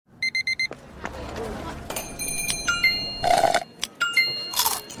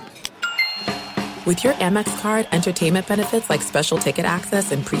With your Amex card, entertainment benefits like special ticket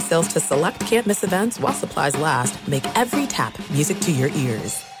access and pre-sales to select can't-miss events while supplies last make every tap music to your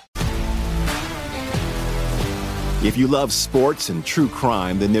ears. If you love sports and true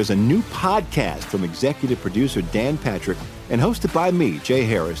crime, then there's a new podcast from executive producer Dan Patrick and hosted by me, Jay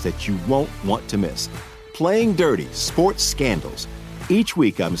Harris, that you won't want to miss. Playing Dirty: Sports Scandals. Each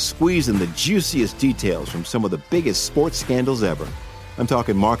week, I'm squeezing the juiciest details from some of the biggest sports scandals ever. I'm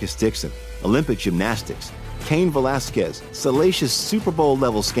talking Marcus Dixon, Olympic gymnastics, Cain Velasquez, salacious Super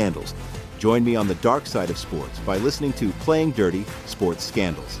Bowl-level scandals. Join me on the dark side of sports by listening to Playing Dirty: Sports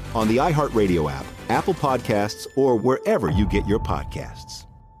Scandals on the iHeartRadio app, Apple Podcasts, or wherever you get your podcasts.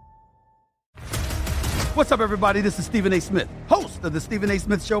 What's up, everybody? This is Stephen A. Smith, host of the Stephen A.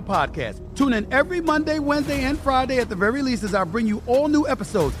 Smith Show podcast. Tune in every Monday, Wednesday, and Friday at the very least as I bring you all new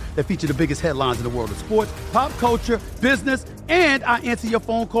episodes that feature the biggest headlines in the world of sports, pop culture, business, and I answer your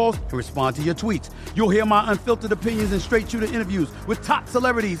phone calls and respond to your tweets. You'll hear my unfiltered opinions and straight-shooter interviews with top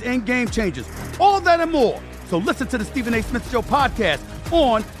celebrities and game changers. All that and more. So listen to the Stephen A. Smith Show podcast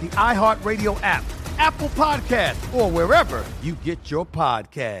on the iHeartRadio app, Apple Podcasts, or wherever you get your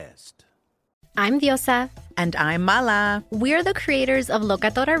podcast. I'm Diosa. And I'm Mala. We're the creators of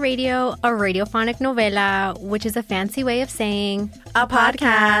Locatora Radio, a radiophonic novela, which is a fancy way of saying a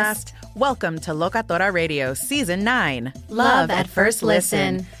podcast. Welcome to Locatora Radio Season 9. Love at First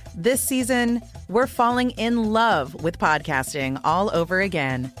Listen. This season, we're falling in love with podcasting all over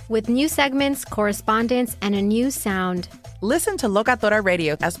again. With new segments, correspondence, and a new sound. Listen to Locatora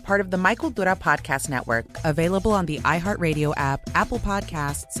Radio as part of the My Cultura Podcast Network. Available on the iHeartRadio app, Apple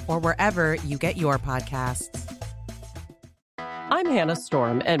Podcasts, or wherever you get your podcasts. I'm Hannah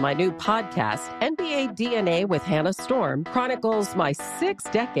Storm, and my new podcast, NBA DNA with Hannah Storm, chronicles my 6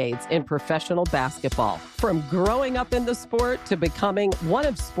 decades in professional basketball. From growing up in the sport to becoming one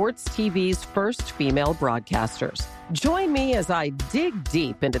of sports TV's first female broadcasters. Join me as I dig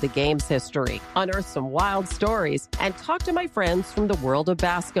deep into the game's history, unearth some wild stories, and talk to my friends from the world of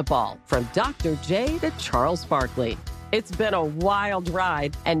basketball, from Dr. J to Charles Barkley. It's been a wild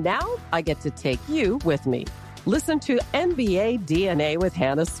ride, and now I get to take you with me. Listen to NBA DNA with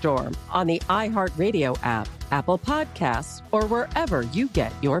Hannah Storm on the iHeartRadio app, Apple Podcasts, or wherever you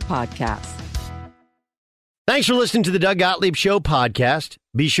get your podcasts. Thanks for listening to the Doug Gottlieb Show podcast.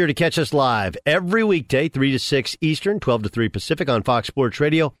 Be sure to catch us live every weekday, 3 to 6 Eastern, 12 to 3 Pacific on Fox Sports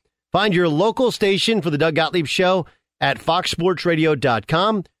Radio. Find your local station for the Doug Gottlieb Show at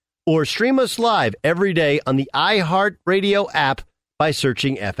foxsportsradio.com or stream us live every day on the iHeartRadio app by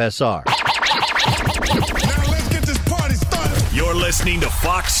searching FSR. You're listening to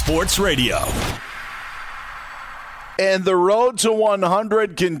Fox Sports Radio. And the road to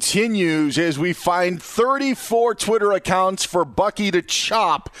 100 continues as we find 34 Twitter accounts for Bucky to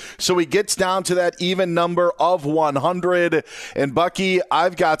chop. So he gets down to that even number of 100. And Bucky,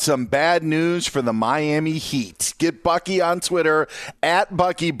 I've got some bad news for the Miami Heat. Get Bucky on Twitter at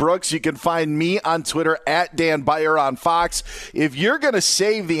Bucky Brooks. You can find me on Twitter at Dan Beyer on Fox. If you're going to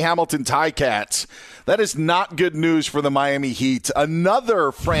save the Hamilton Ticats, that is not good news for the Miami Heat.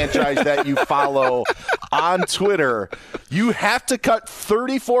 Another franchise that you follow on Twitter. You have to cut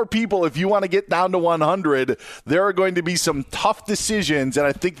 34 people if you want to get down to 100. There are going to be some tough decisions, and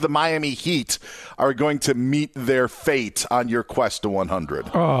I think the Miami Heat are going to meet their fate on your quest to 100.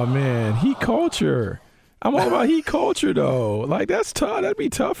 Oh, man. Heat culture. I'm all about heat culture, though. Like, that's tough. That'd be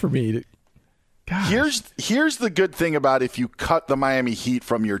tough for me. Here's the good thing about if you cut the Miami Heat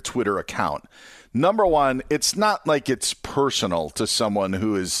from your Twitter account. Number one, it's not like it's personal to someone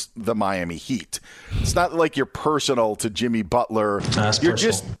who is the Miami Heat. It's not like you're personal to Jimmy Butler.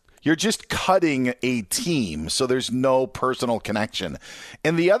 You're just cutting a team, so there's no personal connection.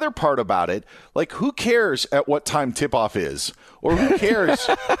 And the other part about it, like, who cares at what time tip-off is? Or who cares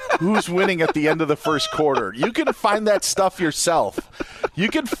who's winning at the end of the first quarter? You can find that stuff yourself. You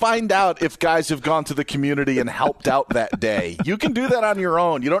can find out if guys have gone to the community and helped out that day. You can do that on your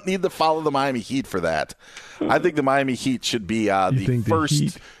own. You don't need to follow the Miami Heat for that. I think the Miami Heat should be the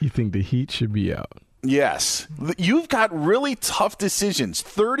first. You think the Heat should be out? Yes. You've got really tough decisions.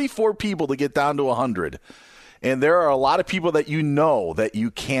 34 people to get down to 100. And there are a lot of people that you know that you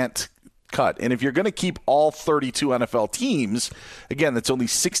can't cut. And if you're going to keep all 32 NFL teams, again, that's only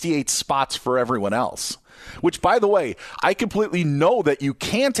 68 spots for everyone else. Which, by the way, I completely know that you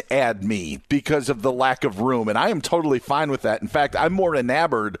can't add me because of the lack of room, and I am totally fine with that. In fact, I'm more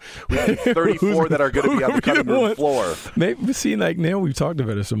enamored with the 34 that are going to be on the cutting room floor. Maybe, now we've talked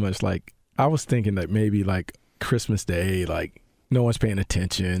about it so much, like, I was thinking that maybe, like, Christmas Day, like, no one's paying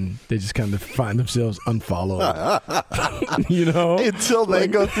attention. They just kind of find themselves unfollowed. You know? Until they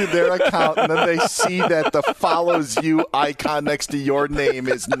go through their account and then they see that the follows you icon next to your name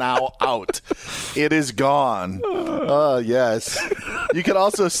is now out. It is gone. Yes. You could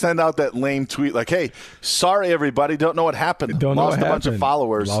also send out that lame tweet like, hey, sorry, everybody. Don't know what happened. Lost a bunch of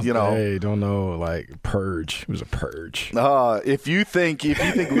followers. Hey, don't know. Like, purge. It was a purge. If you think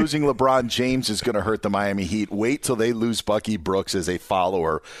losing LeBron James is going to hurt the Miami Heat, wait till they lose Bucky Brooks as a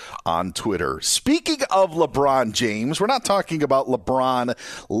follower on Twitter. Speaking of LeBron James, we're not talking about LeBron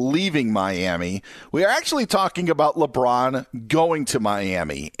leaving Miami. We are actually talking about LeBron going to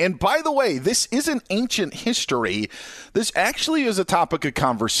Miami. And by the way, this isn't ancient history. This actually is a topic of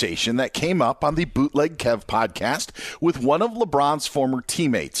conversation that came up on the Bootleg Kev podcast with one of LeBron's former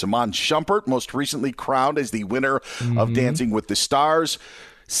teammates, Iman Shumpert, most recently crowned as the winner of Dancing with the Stars.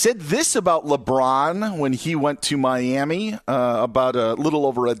 Said this about LeBron when he went to Miami about a little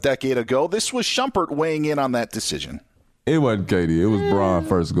over a decade ago. This was Shumpert weighing in on that decision. It wasn't Katie. It was Bron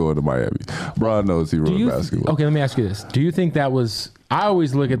first going to Miami. Bron knows he ruined basketball. Okay, let me ask you this. Do you think that was – I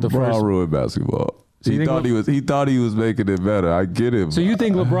always look at the Bron first – ruined basketball. So he thought he was making it better. I get him. So you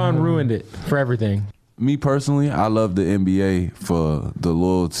think LeBron ruined it for everything? Me personally, I love the NBA for the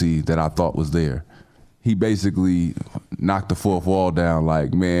loyalty that I thought was there. He basically knocked the fourth wall down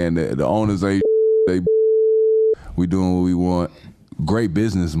like, man, the owners ain't we doing what we want. Great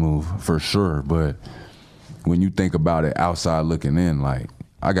business move for sure, but when you think about it outside looking in, like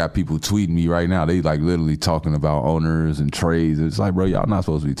I got people tweeting me right now. They like literally talking about owners and trades. It's like, bro, y'all not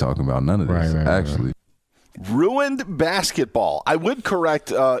supposed to be talking about none of this, actually. Ruined basketball. I would correct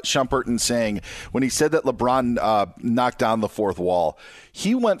Shumpert in saying when he said that LeBron knocked down the fourth wall,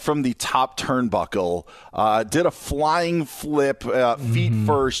 he went from the top turnbuckle, did a flying flip, feet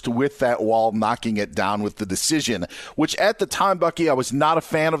first with that wall, knocking it down with the decision, which at the time, Bucky, I was not a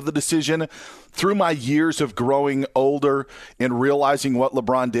fan of the decision. Through my years of growing older and realizing what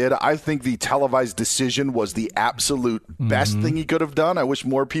LeBron did, I think the televised decision was the absolute best thing he could have done. I wish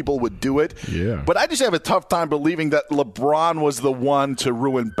more people would do it. Yeah. But I just have a tough time believing that LeBron was the one to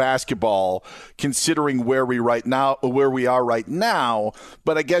ruin basketball, considering where we are right now.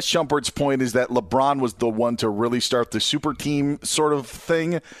 But I guess Shumpert's point is that LeBron was the one to really start the super team sort of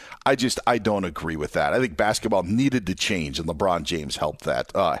thing. I don't agree with that. I think basketball needed to change, and LeBron James helped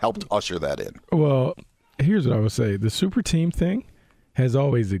usher that in. Well, here's what I would say. The super team thing has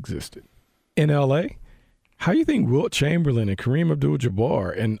always existed. In L.A., how do you think Wilt Chamberlain and Kareem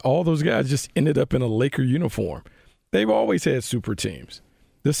Abdul-Jabbar and all those guys just ended up in a Laker uniform? They've always had super teams.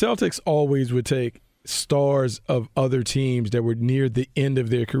 The Celtics always would take stars of other teams that were near the end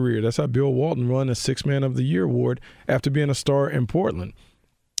of their career. That's how Bill Walton won a Sixth Man of the Year award after being a star in Portland.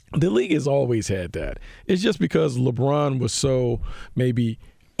 The league has always had that. It's just because LeBron was so maybe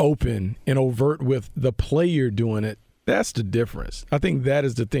open and overt with the player doing it. That's the difference. I think that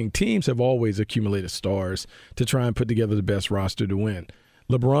is the thing. Teams have always accumulated stars to try and put together the best roster to win.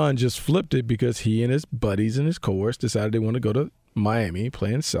 LeBron just flipped it because he and his buddies and his cohorts decided they want to go to Miami,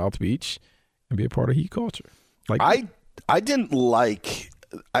 play in South Beach, and be a part of Heat culture. Like I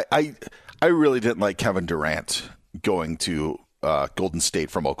really didn't like Kevin Durant going to Golden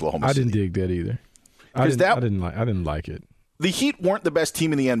State from Oklahoma City. I didn't dig that either. I didn't like it. The Heat weren't the best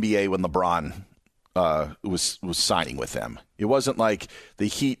team in the NBA when LeBron was signing with them. It wasn't like the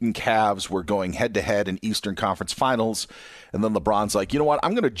Heat and Cavs were going head-to-head in Eastern Conference Finals, and then LeBron's like, you know what,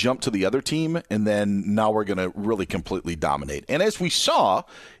 I'm going to jump to the other team, and then now we're going to really completely dominate. And as we saw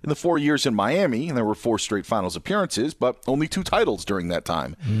in the 4 years in Miami, and there were 4 straight Finals appearances, but only 2 titles during that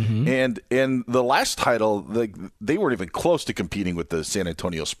time. And the last title, they weren't even close to competing with the San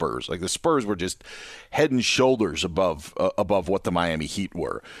Antonio Spurs. Like the Spurs were just head and shoulders above what the Miami Heat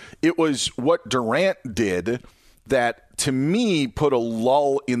were. It was what Durant did that, to me, put a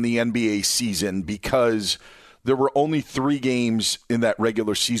lull in the NBA season because there were only 3 games in that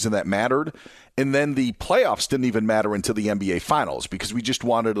regular season that mattered. And then the playoffs didn't even matter until the NBA Finals because we just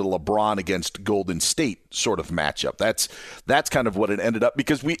wanted a LeBron against Golden State sort of matchup. That's kind of what it ended up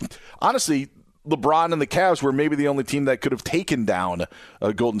because honestly, LeBron and the Cavs were maybe the only team that could have taken down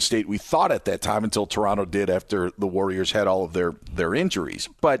Golden State, we thought at that time, until Toronto did after the Warriors had all of their injuries.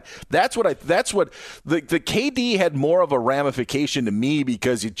 But that's what the KD had more of a ramification to me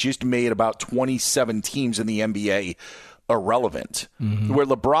because it just made about 27 teams in the NBA irrelevant. Where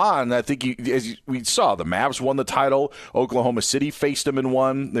LeBron, I think, as we saw, the Mavs won the title. Oklahoma City faced them and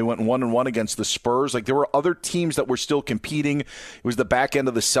won. They went 1-1 against the Spurs. Like, there were other teams that were still competing. It was the back end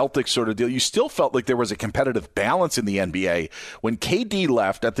of the Celtics sort of deal. You still felt like there was a competitive balance in the NBA. When KD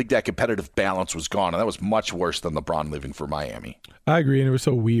left, I think that competitive balance was gone, and that was much worse than LeBron leaving for Miami. I agree, and it was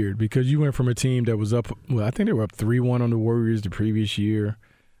so weird because you went from a team that was up, well, I think they were up 3-1 on the Warriors the previous year,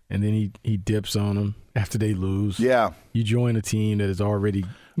 and then he dips on them after they lose. Yeah. You join a team that is already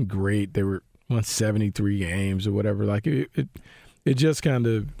great. They were won 73 games or whatever. Like, it just kind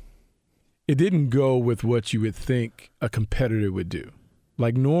of – it didn't go with what you would think a competitor would do.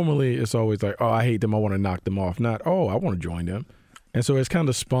 Like, normally it's always like, oh, I hate them, I want to knock them off. Not, oh, I want to join them. And so it's kind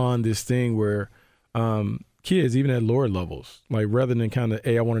of spawned this thing where kids, even at lower levels, like rather than kind of,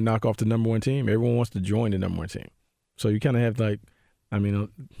 hey, I want to knock off the number one team, everyone wants to join the number one team. So you kind of have like, I mean,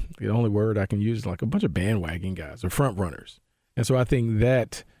 the only word I can use is like a bunch of bandwagon guys or front runners. And so I think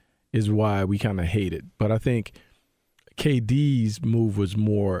that is why we kind of hate it. But I think KD's move was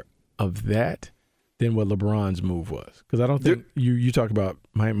more of that than what LeBron's move was. Because I don't think you talk about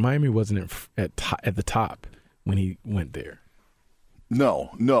Miami wasn't at the top when he went there.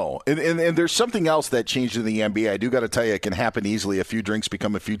 No. And there's something else that changed in the NBA. I do got to tell you, it can happen easily. A few drinks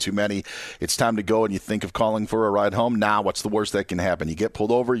become a few too many. It's time to go, and you think of calling for a ride home. Now, what's the worst that can happen? You get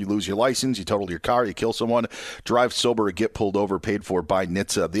pulled over, you lose your license, you total your car, you kill someone, drive sober, or get pulled over, paid for by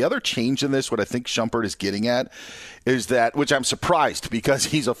NHTSA. The other change in this, what I think Shumpert is getting at, is that, which I'm surprised because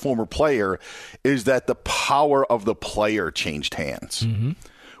he's a former player, is that the power of the player changed hands. Mm-hmm.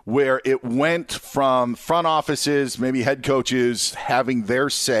 Where it went from front offices, maybe head coaches having their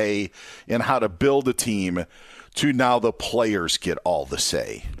say in how to build a team to now the players get all the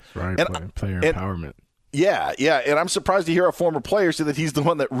say. Right, player empowerment. Yeah, and I'm surprised to hear a former player say that he's the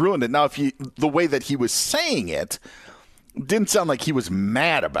one that ruined it. Now, the way that he was saying it didn't sound like he was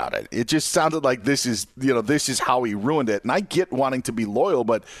mad about it. It just sounded like this is how he ruined it. And I get wanting to be loyal,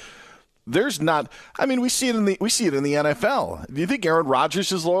 but there's not. I mean, we see it in the NFL. Do you think Aaron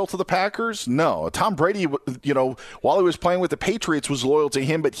Rodgers is loyal to the Packers? No. Tom Brady, while he was playing with the Patriots, was loyal to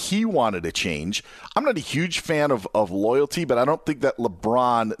him, but he wanted a change. I'm not a huge fan of loyalty, but I don't think that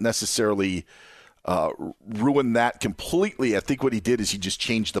LeBron necessarily ruined that completely. I think what he did is he just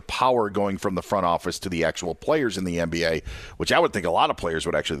changed the power going from the front office to the actual players in the NBA, which I would think a lot of players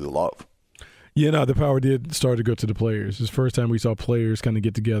would actually love. Yeah, no, the power did start to go to the players. It's the first time we saw players kind of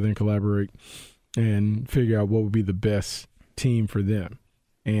get together and collaborate and figure out what would be the best team for them.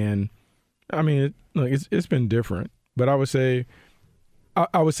 And, I mean, it's been different. But I would say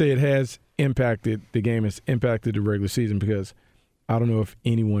it has impacted the game. It's impacted the regular season because I don't know if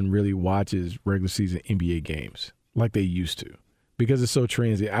anyone really watches regular season NBA games like they used to because it's so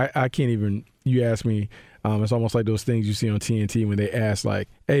transient. I can't even – you ask me – it's almost like those things you see on TNT when they ask, like,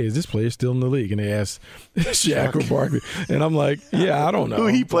 hey, is this player still in the league? And they ask Shaq or Barkley. And I'm like, yeah, I don't know. Who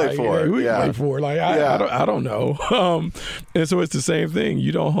he played for. Who he played for. Like, I don't know. And so it's the same thing.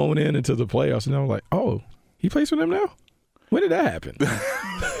 You don't hone in until the playoffs. And I'm like, oh, he plays for them now? When did that happen?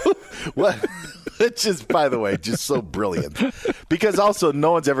 What? It's just, by the way, just so brilliant. Because also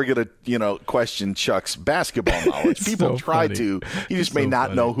no one's ever going to, question Chuck's basketball knowledge. People so try funny. to. You just may so not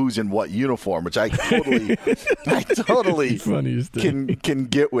funny. know who's in what uniform, which I totally can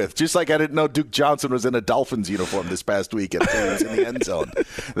get with. Just like I didn't know Duke Johnson was in a Dolphins uniform this past weekend. He was in the end zone.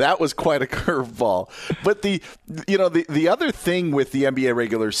 That was quite a curveball. But the other thing with the NBA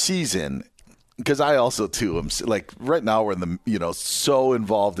regular season, because I also too am like right now we're in the so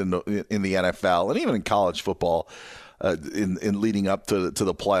involved in the NFL and even in college football in leading up to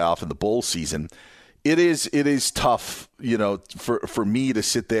the playoff and the bowl season. It is tough, for me to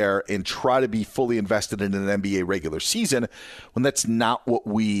sit there and try to be fully invested in an NBA regular season when that's not what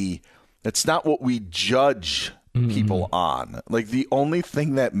we judge people on. Like the only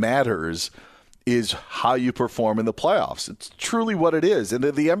thing that matters is how you perform in the playoffs. It's truly what it is. And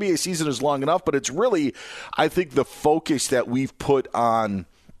the NBA season is long enough, but it's really, I think, the focus that we've put on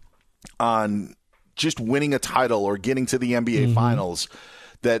just winning a title or getting to the NBA Finals,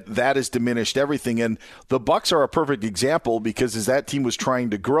 that has diminished everything. And the Bucks are a perfect example because as that team was trying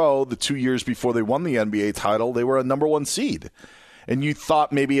to grow, the 2 years before they won the NBA title, they were a number one seed. And you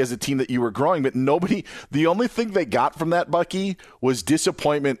thought maybe as a team that you were growing, but the only thing they got from that, Bucky, was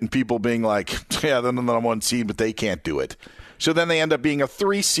disappointment and people being like, yeah, they're the number one seed, but they can't do it. So then they end up being a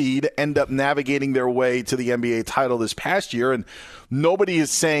 3 seed, end up navigating their way to the NBA title this past year. And nobody is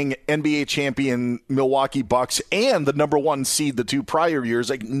saying NBA champion Milwaukee Bucks and the number 1 seed the 2 prior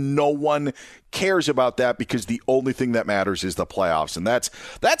years. Like, no one cares about that because the only thing that matters is the playoffs. And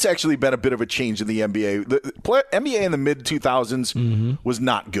that's actually been a bit of a change in the NBA. The NBA in the mid-2000s was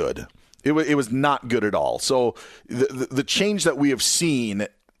not good. It was not good at all. So the change that we have seen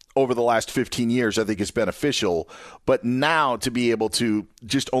over the last 15 years, I think, is beneficial. But now to be able to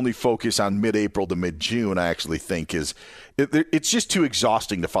just only focus on mid-April to mid-June, I actually think it's just too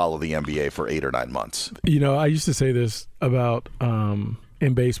exhausting to follow the NBA for 8 or 9 months. You know, I used to say this about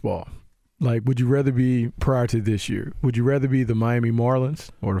in baseball. Like, would you rather be, prior to this year, would you rather be the Miami Marlins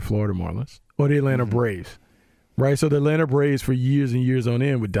or the Florida Marlins or the Atlanta Braves? Right? So the Atlanta Braves for years and years on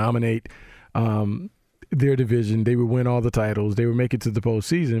end would dominate their division. They would win all the titles. They would make it to the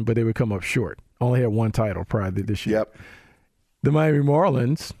postseason, but they would come up short. Only had 1 title prior to this year. Yep. The Miami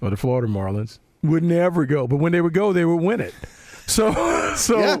Marlins or the Florida Marlins would never go. But when they would go, they would win it. So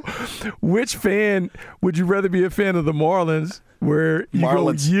which fan would you rather be a fan of the Marlins where you go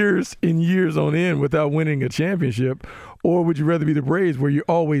years and years on end without winning a championship, or would you rather be the Braves where you're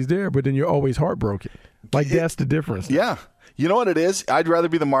always there but then you're always heartbroken? Like, that's the difference. Yeah. You know what it is? I'd rather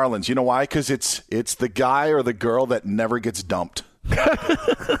be the Marlins. You know why? Because it's the guy or the girl that never gets dumped.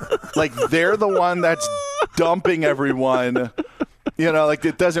 Like, they're the one that's dumping everyone. You know, like,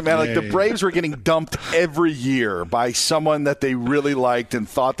 it doesn't matter. Like, the Braves were getting dumped every year by someone that they really liked and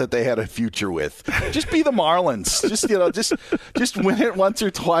thought that they had a future with. Just be the Marlins. Just win it once or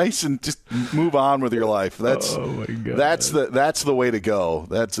twice and just move on with your life. That's the way to go.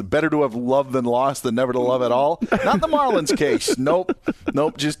 That's better to have loved than lost than never to love at all. Not the Marlins case. Nope.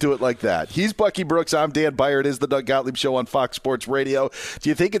 Just do it like that. He's Bucky Brooks. I'm Dan Beyer. It is the Doug Gottlieb Show on Fox Sports Radio. Do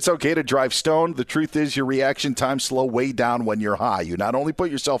you think it's okay to drive stoned? The truth is, your reaction times slow way down when you're high. You not only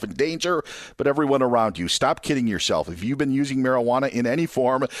put yourself in danger, but everyone around you. Stop kidding yourself. If you've been using marijuana in any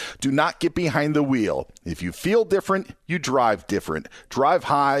form, do not get behind the wheel. If you feel different, you drive different. Drive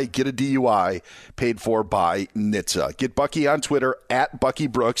high, get a DUI, paid for by NHTSA. Get Bucky on Twitter, at Bucky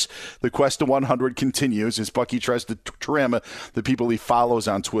Brooks. The quest to 100 continues as Bucky tries to trim the people he follows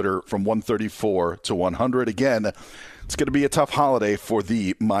on Twitter from 134 to 100. Again, it's going to be a tough holiday for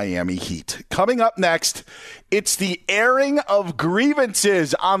the Miami Heat. Coming up next, it's the airing of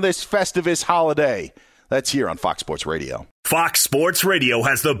grievances on this Festivus holiday. That's here on Fox Sports Radio. Fox Sports Radio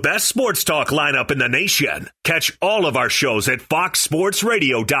has the best sports talk lineup in the nation. Catch all of our shows at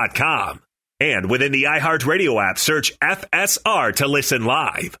foxsportsradio.com. And within the iHeartRadio app, search FSR to listen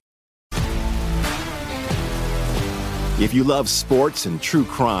live. If you love sports and true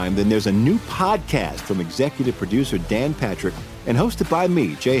crime, then there's a new podcast from executive producer Dan Patrick and hosted by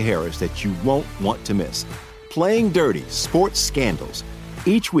me, Jay Harris, that you won't want to miss. Playing Dirty: Sports Scandals.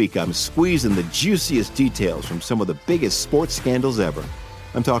 Each week, I'm squeezing the juiciest details from some of the biggest sports scandals ever.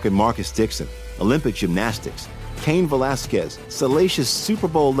 I'm talking Marcus Dixon, Olympic gymnastics, Cain Velasquez, salacious Super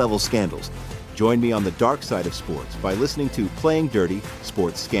Bowl-level scandals. Join me on the dark side of sports by listening to Playing Dirty: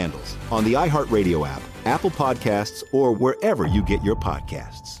 Sports Scandals on the iHeartRadio app, Apple Podcasts, or wherever you get your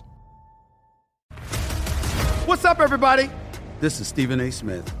podcasts. What's up, everybody? This is Stephen A.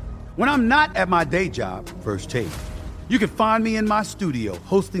 Smith. When I'm not at my day job, First Take, you can find me in my studio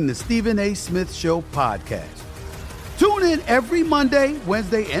hosting the Stephen A. Smith Show podcast. Tune in every Monday,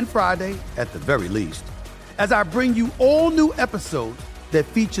 Wednesday, and Friday, at the very least, as I bring you all new episodes that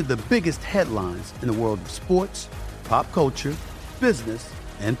feature the biggest headlines in the world of sports, pop culture, business,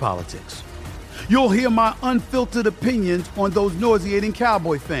 and politics. You'll hear my unfiltered opinions on those nauseating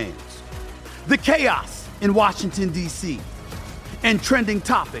Cowboy fans, the chaos in Washington, D.C., and trending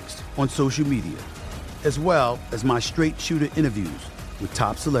topics on social media, as well as my straight-shooter interviews with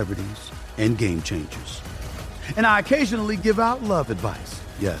top celebrities and game changers. And I occasionally give out love advice.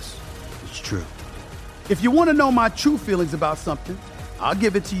 Yes, it's true. If you want to know my true feelings about something, I'll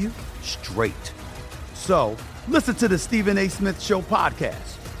give it to you straight. So, listen to the Stephen A. Smith Show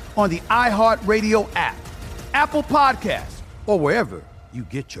podcast on the iHeartRadio app, Apple Podcasts, or wherever you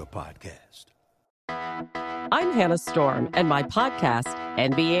get your podcast. I'm Hannah Storm, and my podcast,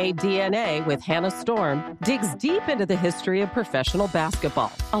 NBA DNA with Hannah Storm, digs deep into the history of professional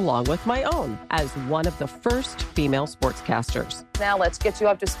basketball, along with my own, as one of the first female sportscasters. Now let's get you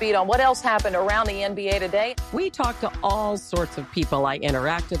up to speed on what else happened around the NBA today. We talked to all sorts of people I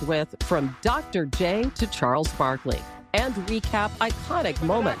interacted with, from Dr. J to Charles Barkley. and recap iconic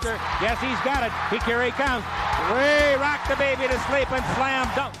moments. Yes, he's got it. Here he comes. Way rock the baby to sleep and slam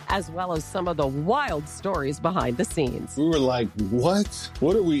dunk. As well as some of the wild stories behind the scenes. We were like, what?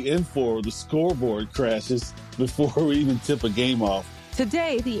 What are we in for? The scoreboard crashes before we even tip a game off.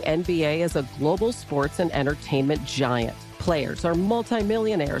 Today, the NBA is a global sports and entertainment giant. Players are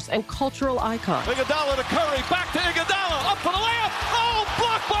multimillionaires and cultural icons. Iguodala to Curry, back to Iguodala, up for the layup. Oh,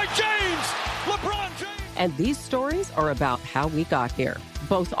 blocked by James! LeBron James! And these stories are about how we got here,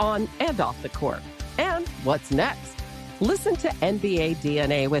 both on and off the court. And what's next? Listen to NBA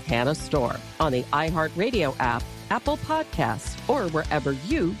DNA with Hannah Storm on the iHeartRadio app, Apple Podcasts, or wherever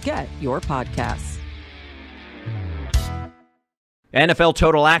you get your podcasts. NFL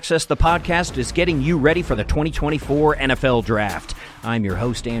Total Access, the podcast, is getting you ready for the 2024 NFL Draft. I'm your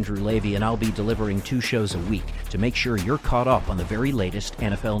host, Andrew Levy, and I'll be delivering 2 shows a week to make sure you're caught up on the very latest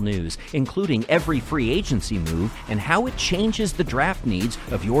NFL news, including every free agency move and how it changes the draft needs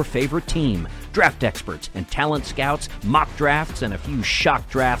of your favorite team. Draft experts and talent scouts, mock drafts, and a few shock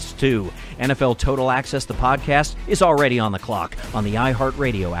drafts, too. NFL Total Access, the podcast, is already on the clock on the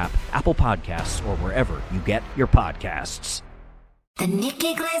iHeartRadio app, Apple Podcasts, or wherever you get your podcasts. The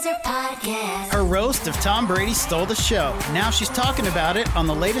Nikki Glaser Podcast. Her roast of Tom Brady stole the show. Now she's talking about it on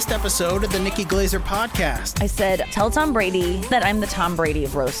the latest episode of the Nikki Glaser Podcast. I said, tell Tom Brady that I'm the Tom Brady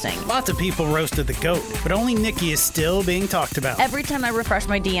of roasting. Lots of people roasted the GOAT, but only Nikki is still being talked about. Every time I refresh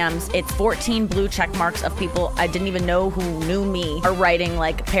my DMs, it's 14 blue check marks of people I didn't even know who knew me are writing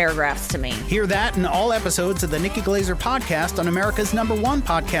like paragraphs to me. Hear that in all episodes of the Nikki Glaser Podcast on America's #1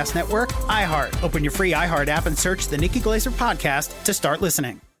 podcast network, iHeart. Open your free iHeart app and search the Nikki Glaser Podcast to start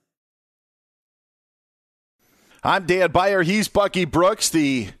listening. I'm Dan Beyer. He's Bucky Brooks,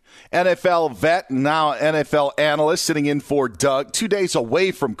 the NFL vet, now NFL analyst, sitting in for Doug. 2 days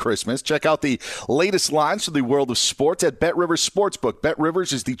away from Christmas. Check out the latest lines from the world of sports at Bet Rivers Sportsbook. Bet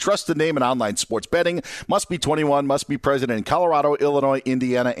Rivers is the trusted name in online sports betting. Must be 21, must be present in Colorado, Illinois,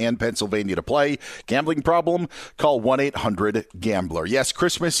 Indiana, and Pennsylvania to play. Gambling problem? Call 1-800-GAMBLER. Yes,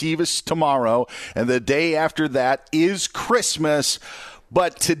 Christmas Eve is tomorrow, and the day after that is Christmas.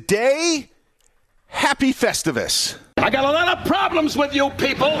 But today, happy Festivus. I got a lot of problems with you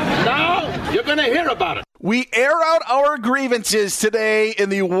people. Now you're going to hear about it. We air out our grievances today in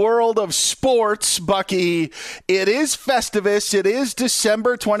the world of sports, Bucky. It is Festivus. It is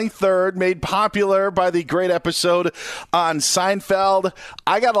December 23rd, made popular by the great episode on Seinfeld.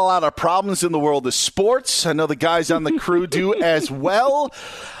 I got a lot of problems in the world of sports. I know the guys on the crew do as well.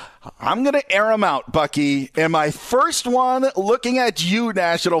 I'm going to air them out, Bucky. And my first one, looking at you,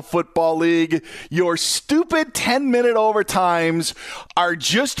 National Football League, your stupid 10-minute overtimes are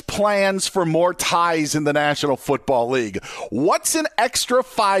just plans for more ties in the National Football League. What's an extra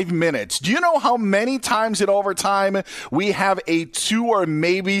 5 minutes? Do you know how many times in overtime we have a 2 or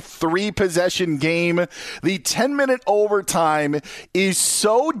maybe 3 possession game? The 10-minute overtime is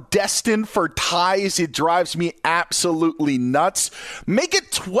so destined for ties, it drives me absolutely nuts. Make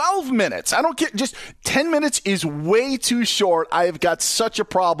it 12 minutes. I don't get, just 10 minutes is way too short. I have got such a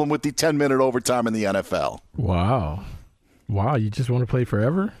problem with the 10-minute overtime in the NFL. Wow, you just want to play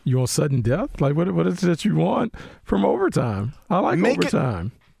forever? You want sudden death? Like, what is it that you want from overtime? I like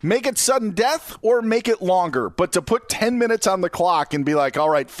overtime. Make it sudden death or make it longer. But to put 10 minutes on the clock and be like, all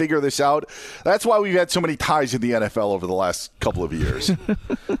right, figure this out, that's why we've had so many ties in the NFL over the last couple of years.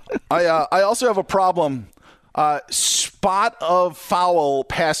 I also have a problem. Spot of foul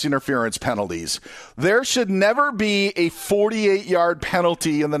pass interference penalties. There should never be a 48-yard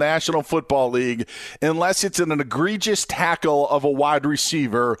penalty in the National Football League unless it's an egregious tackle of a wide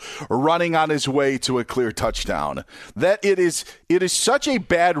receiver running on his way to a clear touchdown. That it is such a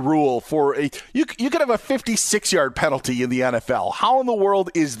bad rule for you could have a 56-yard penalty in the NFL. How in the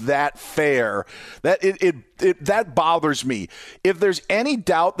world is that fair? That bothers me. If there's any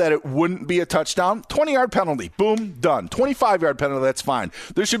doubt that it wouldn't be a touchdown, 20-yard penalty, boom, done. 25-yard penalty, that's fine.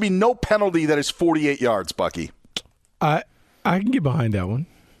 There should be no penalty that is 48 yards, Bucky. I can get behind that one.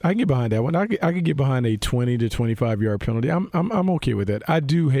 I can get behind a 20 to 25-yard penalty. I'm okay with that. I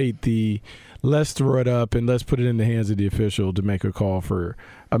do hate the let's throw it up and let's put it in the hands of the official to make a call for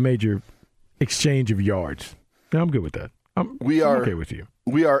a major exchange of yards. I'm good with that. I'm okay with you.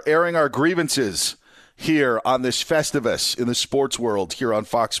 We are airing our grievances here on this Festivus in the sports world here on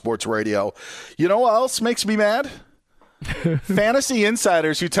Fox Sports Radio. You know what else makes me mad? Fantasy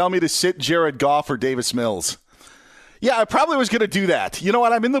insiders who tell me to sit Jared Goff or Davis Mills. Yeah, I probably was going to do that. You know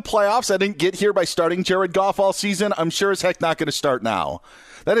what? I'm in the playoffs. I didn't get here by starting Jared Goff all season. I'm sure as heck not going to start now.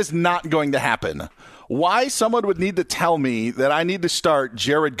 That is not going to happen. Why someone would need to tell me that I need to start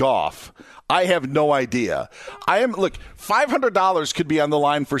Jared Goff, I have no idea. Look, $500 could be on the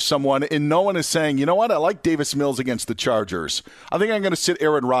line for someone, and no one is saying, you know what, I like Davis Mills against the Chargers. I think I'm going to sit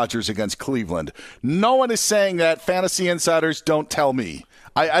Aaron Rodgers against Cleveland. No one is saying that. Fantasy insiders, don't tell me.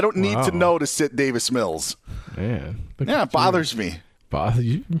 I don't need to know to sit Davis Mills. Man. It bothers me.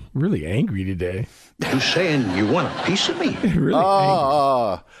 You really angry today. You saying you want a piece of me? Really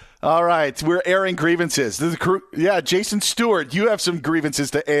angry. All right, we're airing grievances. Jason Stewart, you have some grievances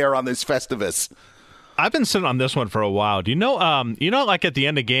to air on this Festivus. I've been sitting on this one for a while. Do you know, like at the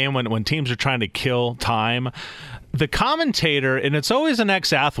end of game when teams are trying to kill time, the commentator, and it's always an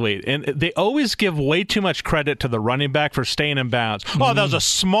ex-athlete, and they always give way too much credit to the running back for staying in bounds. Oh, that was a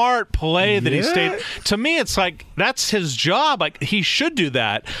smart play that he stayed. To me, it's like that's his job. Like he should do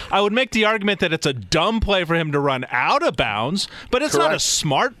that. I would make the argument that it's a dumb play for him to run out of bounds, but it's not a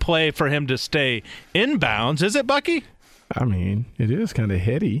smart play for him to stay in bounds, is it, Bucky? I mean, it is kind of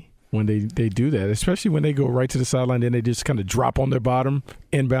heady when they do that, especially when they go right to the sideline and they just kind of drop on their bottom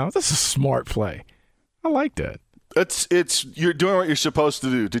inbounds. That's a smart play. I like that. It's you're doing what you're supposed to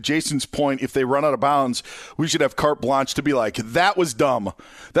do. To Jason's point, if they run out of bounds, we should have carte blanche to be like, that was dumb.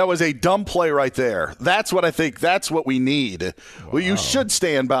 That was a dumb play right there. That's what I think. That's what we need. Wow. Well, you should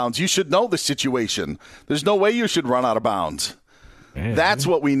stay in bounds. You should know the situation. There's no way you should run out of bounds. Man. That's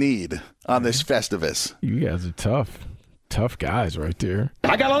what we need on this Festivus. You guys are tough guys right there.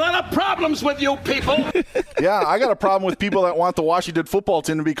 I got a lot of problems with you people. Yeah, I got a problem with people that want the Washington football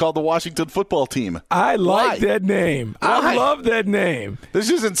team to be called the Washington football team. I like that name. I love that name. This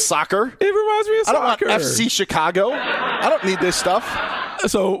isn't soccer. It reminds me of soccer. I don't want FC Chicago. I don't need this stuff.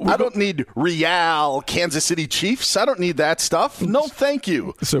 So I don't need Real Kansas City Chiefs. I don't need that stuff. No, thank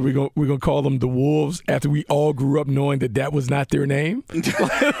you. So we're gonna call them the Wolves after we all grew up knowing that was not their name.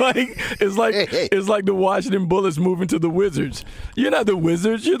 It's like the Washington Bullets moving to the Wizards. You're not the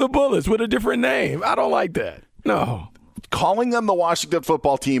Wizards. You're the Bullets with a different name. I don't like that. No. Calling them the Washington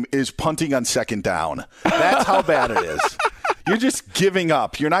football team is punting on second down. That's how bad it is. You're just giving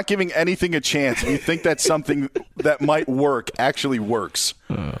up. You're not giving anything a chance. You think that something that might work actually works.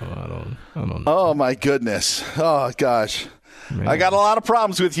 I don't know. Oh, my goodness. Oh, gosh. Man. I got a lot of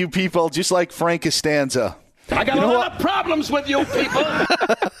problems with you people, just like Frank Costanza. I got a lot of problems with you people.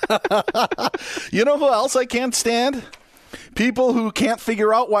 You know who else I can't stand? People who can't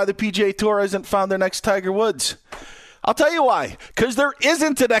figure out why the PGA Tour hasn't found their next Tiger Woods. I'll tell you why. Because there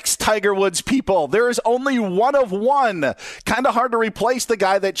isn't an ex-Tiger Woods, people. There is only one of one. Kind of hard to replace the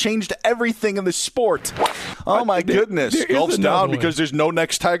guy that changed everything in the sport. Oh, my goodness. Golf's down because there's no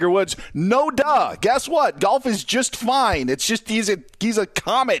next Tiger Woods. No duh. Guess what? Golf is just fine. It's just he's a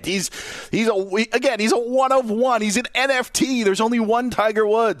comet. He's a one of one. He's an NFT. There's only one Tiger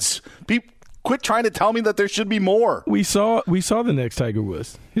Woods. Quit trying to tell me that there should be more. We saw the next Tiger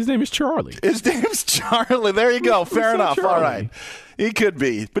Woods. His name is Charlie. His name's Charlie. There you go. Fair enough. Charlie. All right. He could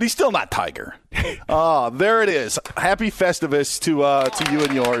be, but he's still not Tiger. Oh, there it is. Happy Festivus to you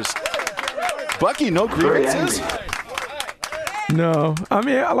and yours. Bucky, no grievances? No. I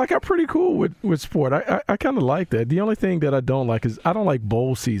mean, I'm pretty cool with sport. I kind of like that. The only thing that I don't like is I don't like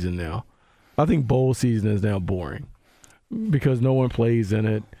bowl season now. I think bowl season is now boring because no one plays in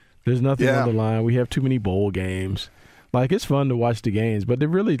it. There's nothing on the line. We have too many bowl games. It's fun to watch the games, but they're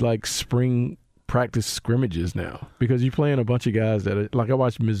really like spring practice scrimmages now because you're playing a bunch of guys that I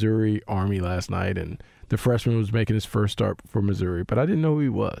watched Missouri Army last night, and the freshman was making his first start for Missouri, but I didn't know who he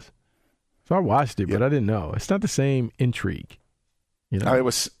was. So I watched it, but I didn't know. It's not the same intrigue. You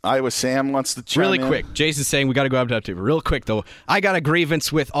know? Iowa Sam wants to chime really in. Quick. Jason's saying we got to go up to real quick, though. I got a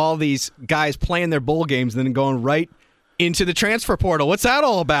grievance with all these guys playing their bowl games and then going right into the transfer portal. What's that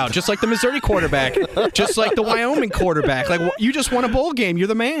all about? Just like the Missouri quarterback, just like the Wyoming quarterback. You just won a bowl game. You're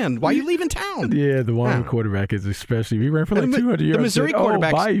the man. Why are you leaving town? Yeah, the Wyoming quarterback is especially. We ran for 200 yards. The Missouri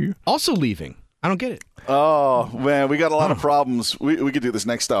quarterback also leaving. I don't get it. Oh, man, we got a lot of problems. We could do this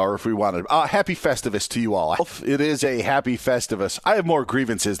next hour if we wanted. Happy Festivus to you all. It is a happy Festivus. I have more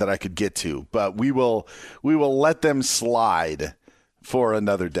grievances that I could get to, but we will let them slide for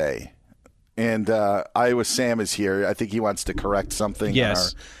another day. And Iowa Sam is here. I think he wants to correct something on our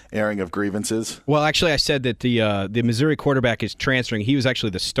airing of grievances. Well, actually, I said that the Missouri quarterback is transferring. He was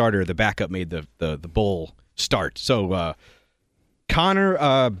actually the starter. The backup made the bowl start. So Connor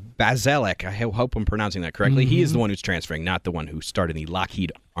Bazelek, I hope I'm pronouncing that correctly. Mm-hmm. He is the one who's transferring, not the one who started in the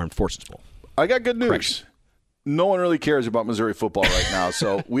Lockheed Armed Forces Bowl. I got good news. Correction. no one really cares about Missouri football right now,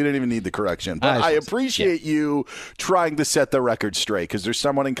 so we didn't even need the correction. But I appreciate you trying to set the record straight, because there's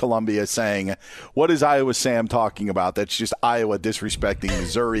someone in Columbia saying, what is Iowa Sam talking about? That's just Iowa disrespecting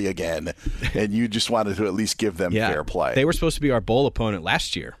Missouri again, and you just wanted to at least give them fair play. They were supposed to be our bowl opponent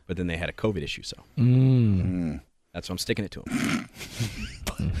last year, but then they had a COVID issue, so that's why I'm sticking it to them.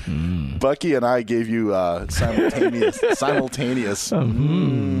 Bucky and I gave you simultaneous.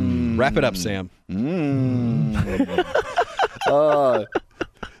 Wrap it up, Sam.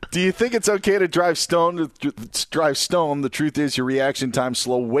 Do you think it's okay to drive stone? The truth is your reaction times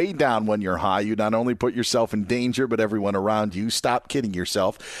slow way down when you're high. You not only put yourself in danger, but everyone around you. Stop kidding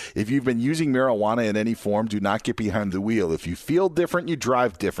yourself. If you've been using marijuana in any form, do not get behind the wheel. If you feel different, you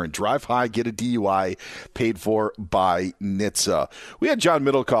drive different. Drive high, get a DUI, paid for by NHTSA. We had John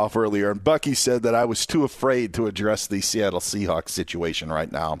Middlecoff earlier, and Bucky said that I was too afraid to address the Seattle Seahawks situation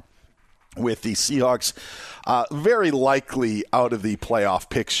right now, with the Seahawks very likely out of the playoff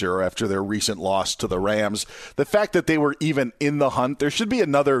picture after their recent loss to the Rams. The fact that they were even in the hunt, there should be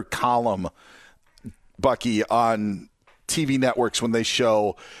another column, Bucky, on TV networks when they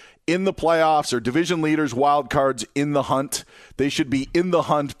show in the playoffs or division leaders, wild cards in the hunt. They should be in the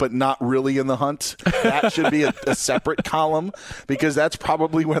hunt, but not really in the hunt. That should be a separate column, because that's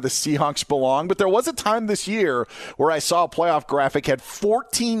probably where the Seahawks belong. But there was a time this year where I saw a playoff graphic had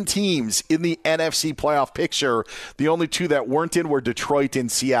 14 teams in the NFC playoff picture. The only two that weren't in were Detroit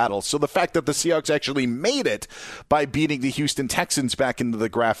and Seattle. So the fact that the Seahawks actually made it by beating the Houston Texans back into the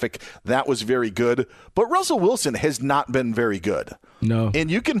graphic, that was very good. But Russell Wilson has not been very good. No.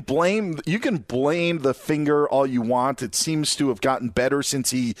 And you can blame the finger all you want. It seems to have gotten better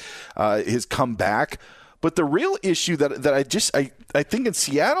since he has come back. But the real issue that I think in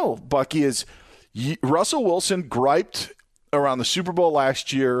Seattle, Bucky, is Russell Wilson griped around the Super Bowl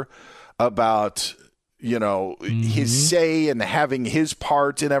last year about, his say and having his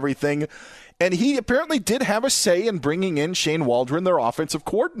part and everything. And he apparently did have a say in bringing in Shane Waldron, their offensive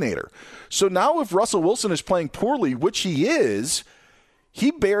coordinator. So now if Russell Wilson is playing poorly, which he is, he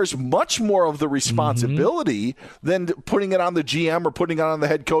bears much more of the responsibility than putting it on the GM or putting it on the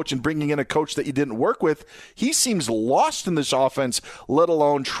head coach and bringing in a coach that you didn't work with. He seems lost in this offense, let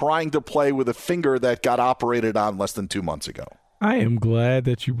alone trying to play with a finger that got operated on less than 2 months ago. I am glad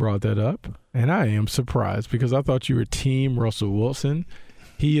that you brought that up, and I am surprised because I thought you were team Russell Wilson.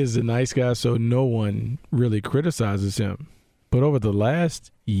 He is a nice guy, so no one really criticizes him. But over the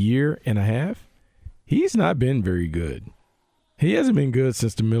last year and a half, he's not been very good. He hasn't been good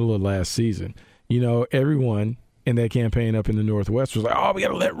since the middle of last season. Everyone in that campaign up in the Northwest was like, oh, we got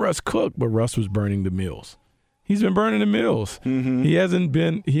to let Russ cook. But Russ was burning the mills. He's been burning the mills. Mm-hmm. He hasn't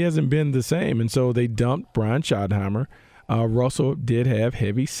been the same. And so they dumped Brian Schottenheimer. Russell did have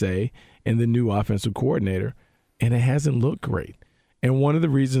heavy say in the new offensive coordinator, and it hasn't looked great. And one of the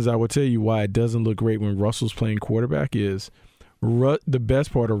reasons I will tell you why it doesn't look great when Russell's playing quarterback is the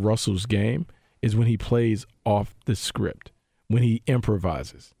best part of Russell's game is when he plays off the script. When he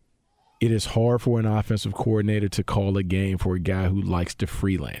improvises. It is hard for an offensive coordinator to call a game for a guy who likes to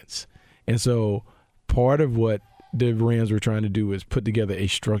freelance. And so part of what the Rams were trying to do is put together a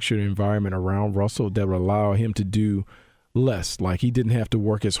structured environment around Russell that would allow him to do less. Like he didn't have to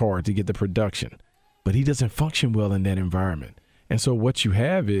work as hard to get the production. But he doesn't function well in that environment. And so what you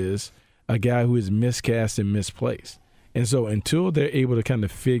have is a guy who is miscast and misplaced. And so until they're able to kind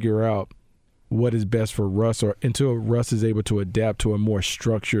of figure out what is best for Russ, or until Russ is able to adapt to a more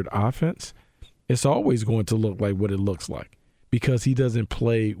structured offense, it's always going to look like what it looks like because he doesn't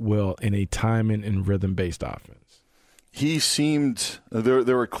play well in a timing and rhythm-based offense. He seemed there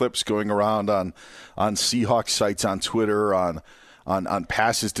were clips going around on Seahawks sites on Twitter on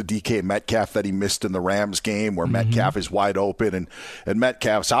passes to DK Metcalf that he missed in the Rams game where Metcalf is wide open and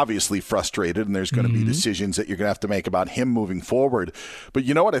Metcalf's obviously frustrated, and there's going to be decisions that you're going to have to make about him moving forward. But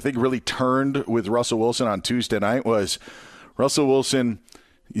you know what I think really turned with Russell Wilson on Tuesday night was Russell Wilson,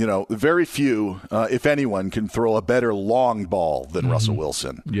 very few, if anyone, can throw a better long ball than Russell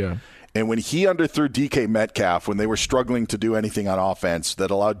Wilson. Yeah. And when he underthrew DK Metcalf, when they were struggling to do anything on offense, that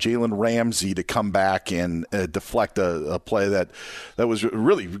allowed Jalen Ramsey to come back and deflect a play that was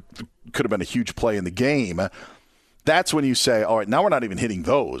really could have been a huge play in the game, that's when you say, all right, now we're not even hitting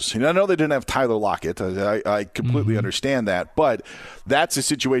those. And I know they didn't have Tyler Lockett. I completely understand that. But that's a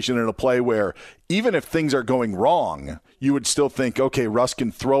situation in a play where even if things are going wrong, you would still think, okay, Russ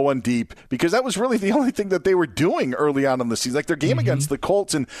can throw one deep, because that was really the only thing that they were doing early on in the season. Like their game against the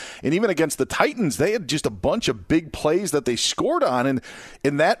Colts and even against the Titans, they had just a bunch of big plays that they scored on,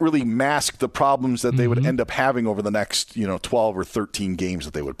 and that really masked the problems that they would end up having over the next 12 or 13 games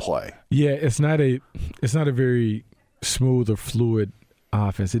that they would play. Yeah, it's not a very smooth or fluid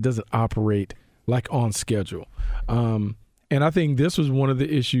offense. It doesn't operate like on schedule. And I think this was one of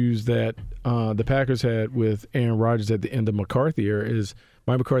the issues that the Packers had with Aaron Rodgers at the end of McCarthy era, is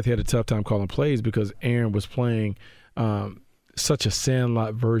Mike McCarthy had a tough time calling plays because Aaron was playing such a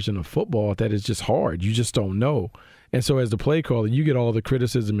sandlot version of football that is just hard. You just don't know. And so as the play caller, you get all the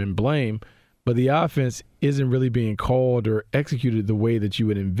criticism and blame, but the offense isn't really being called or executed the way that you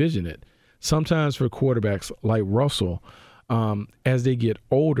would envision it. Sometimes for quarterbacks like Russell, as they get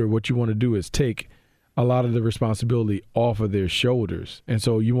older, what you want to do is take a lot of the responsibility off of their shoulders. And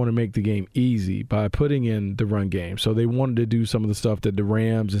so you want to make the game easy by putting in the run game. So they wanted to do some of the stuff that the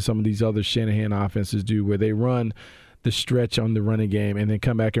Rams and some of these other Shanahan offenses do, where they run the stretch on the running game and then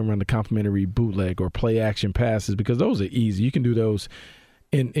come back and run the complementary bootleg or play action passes, because those are easy. You can do those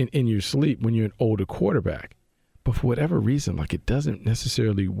in your sleep when you're an older quarterback. But for whatever reason, like, it doesn't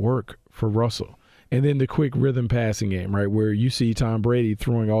necessarily work for Russell. And then the quick rhythm passing game, right, where you see Tom Brady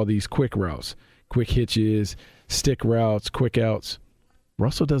throwing all these quick routes, quick hitches, stick routes, quick outs.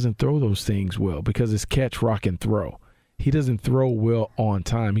 Russell doesn't throw those things well because it's catch, rock, and throw. He doesn't throw well on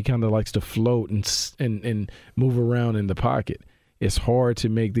time. He kind of likes to float and move around in the pocket. It's hard to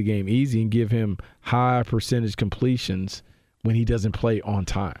make the game easy and give him high percentage completions when he doesn't play on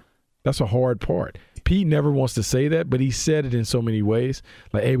time. That's a hard part. Pete never wants to say that, but he said it in so many ways.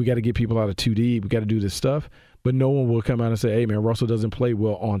 Like, hey, we got to get people out of 2D. We got to do this stuff. But no one will come out and say, hey, man, Russell doesn't play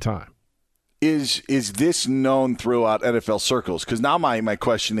well on time. Is this known throughout NFL circles? Because now my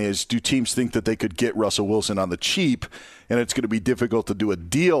question is, do teams think that they could get Russell Wilson on the cheap, and it's going to be difficult to do a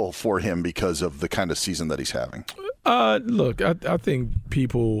deal for him because of the kind of season that he's having? Look, I think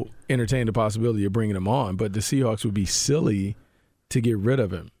people entertain the possibility of bringing him on, but the Seahawks would be silly to get rid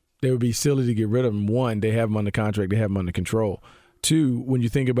of him. They would be silly to get rid of him. One, they have him under contract. They have him under control. Two, when you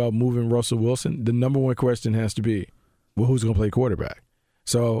think about moving Russell Wilson, the number one question has to be, well, who's going to play quarterback?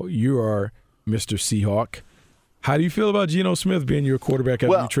 So you are Mr. Seahawk. How do you feel about Geno Smith being your quarterback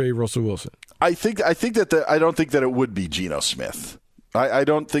after you trade Russell Wilson? I don't think that it would be Geno Smith. I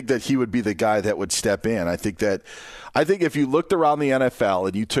don't think that he would be the guy that would step in. I think if you looked around the NFL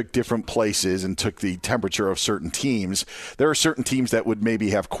and you took different places and took the temperature of certain teams, there are certain teams that would maybe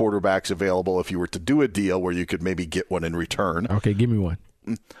have quarterbacks available if you were to do a deal where you could maybe get one in return. Okay, give me one.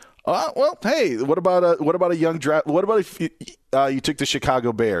 Well, hey, what about a young draft? What about if you took the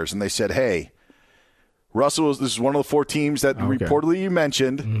Chicago Bears and they said, hey, Russell, this is one of the four teams that reportedly you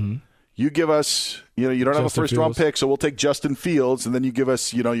mentioned. Mm-hmm. You give us, you don't have a first-round pick, so we'll take Justin Fields, and then you give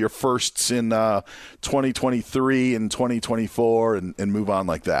us, your firsts in 2023 and 2024 and move on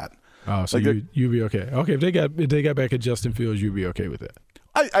like that. Oh, so like you'd be okay. Okay, if they got back at Justin Fields, you'd be okay with that.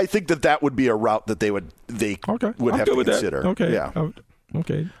 I think that would be a route that they would have to consider. That. Okay, yeah.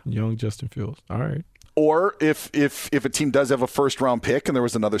 Okay, young Justin Fields. All right. Or if a team does have a first-round pick and there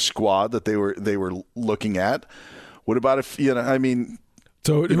was another squad that they were looking at, what about if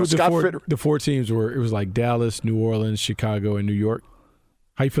So the four teams were, it was like Dallas, New Orleans, Chicago, and New York.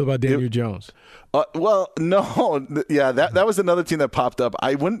 How you feel about Daniel Jones? Well, no. Yeah, that was another team that popped up.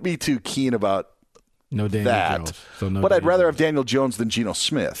 I wouldn't be too keen about Daniel that. Jones. But I'd rather have Daniel Jones than Geno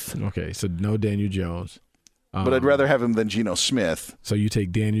Smith. Okay, so no Daniel Jones. But I'd rather have him than Geno Smith. So you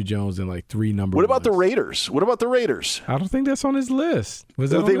take Daniel Jones and like three number What about ones. the Raiders? I don't think that's on his list.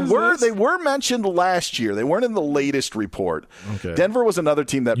 Was that they on his were list? They were mentioned last year. They weren't in the latest report. Okay. Denver was another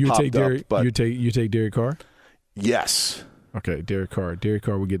team that popped up. But you take Derek Carr? Yes. Okay, Derek Carr. Derek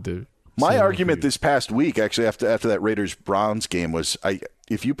Carr would get the. My argument this past week, actually, after that Raiders-Browns game was,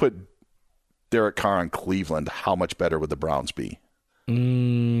 if you put Derek Carr on Cleveland, how much better would the Browns be?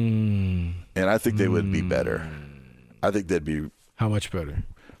 And I think they would be better. I think they'd be. How much better?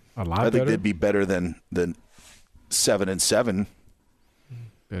 A lot better? I think they'd be better than 7-7.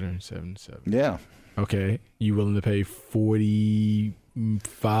 Better than 7-7. Yeah. Okay. You willing to pay $45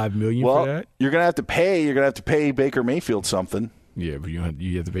 million for that? You're gonna have to pay Baker Mayfield something. Yeah, but you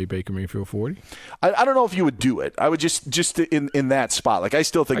have to pay Baker Mayfield $40. I don't know if you would do it. I would just in that spot. Like, I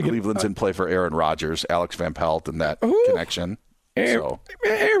still think Cleveland's in play for Aaron Rodgers, Alex Van Pelt, and that connection. Aaron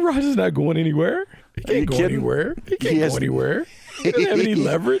Rodgers not going anywhere. He can't go anywhere. He can't go anywhere. He doesn't have any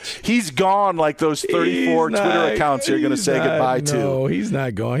leverage. He's gone like those 34 Twitter accounts you're going to say goodbye to. No, he's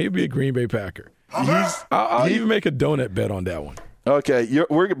not gone. He'll be a Green Bay Packer. I'll even make a donut bet on that one. Okay.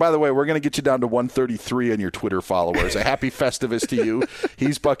 By the way, we're going to get you down to 133 on your Twitter followers. A happy Festivus to you.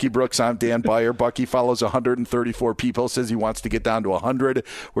 He's Bucky Brooks. I'm Dan Beyer. Bucky follows 134 people, says he wants to get down to 100.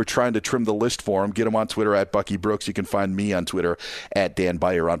 We're trying to trim the list for him. Get him on Twitter at Bucky Brooks. You can find me on Twitter at Dan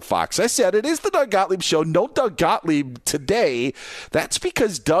Beyer on Fox. I said it is the Doug Gottlieb Show. No Doug Gottlieb today. That's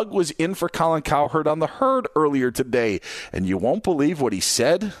because Doug was in for Colin Cowherd on the Herd earlier today. And you won't believe what he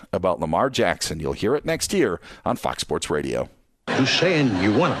said about Lamar Jackson. You'll hear it next year on Fox Sports Radio. You saying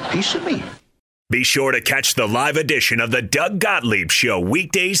you want a piece of me? Be sure to catch the live edition of the Doug Gottlieb Show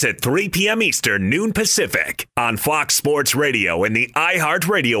weekdays at 3 p.m. Eastern, noon Pacific on Fox Sports Radio and the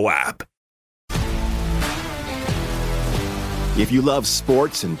iHeartRadio app. If you love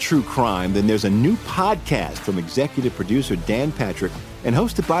sports and true crime, then there's a new podcast from executive producer Dan Patrick and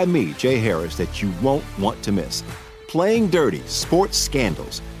hosted by me, Jay Harris, that you won't want to miss. Playing Dirty: Sports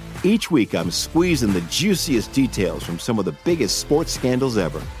Scandals. Each week, I'm squeezing the juiciest details from some of the biggest sports scandals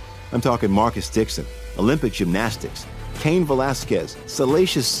ever. I'm talking Marcus Dixon, Olympic gymnastics, Cain Velasquez,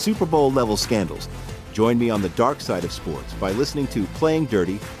 salacious Super Bowl-level scandals. Join me on the dark side of sports by listening to Playing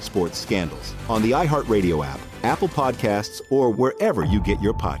Dirty: Sports Scandals on the iHeartRadio app, Apple Podcasts, or wherever you get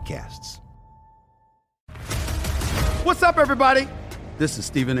your podcasts. What's up, everybody? This is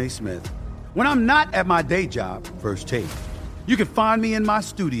Stephen A. Smith. When I'm not at my day job, First Take, you can find me in my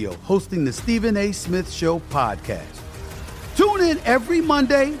studio hosting the Stephen A. Smith Show podcast. Tune in every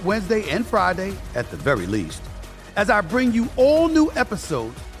Monday, Wednesday, and Friday, at the very least, as I bring you all new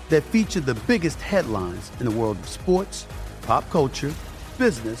episodes that feature the biggest headlines in the world of sports, pop culture,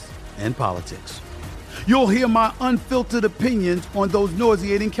 business, and politics. You'll hear my unfiltered opinions on those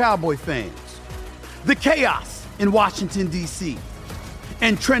nauseating Cowboy fans, the chaos in Washington, D.C.,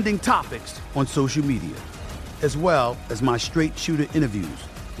 and trending topics on social media, as well as my straight shooter interviews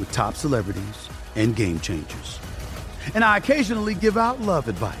with top celebrities and game changers. And I occasionally give out love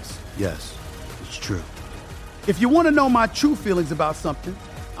advice. Yes, it's true. If you want to know my true feelings about something,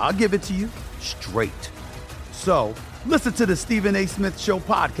 I'll give it to you straight. So listen to the Stephen A. Smith Show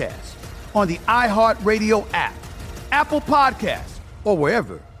podcast on the iHeartRadio app, Apple Podcasts, or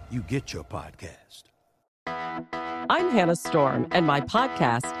wherever you get your podcast. I'm Hannah Storm, and my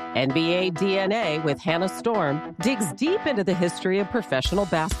podcast, NBA DNA with Hannah Storm, digs deep into the history of professional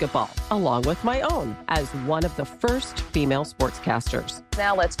basketball, along with my own, as one of the first female sportscasters.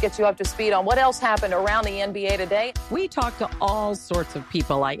 Now let's get you up to speed on what else happened around the NBA today. We talked to all sorts of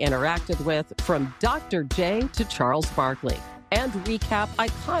people I interacted with, from Dr. J to Charles Barkley, and recap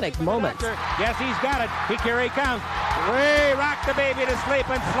iconic moments. Yes, he's got it. Here he comes. Way rock the baby to sleep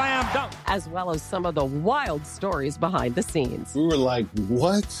and slam dunk. As well as some of the wild stories behind the scenes. We were like,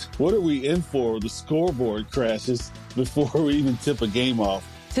 what? What are we in for? The scoreboard crashes before we even tip a game off.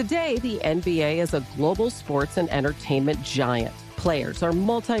 Today, the NBA is a global sports and entertainment giant. Players are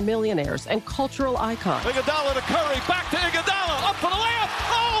multimillionaires and cultural icons. Iguodala to Curry, back to Iguodala, up for the layup.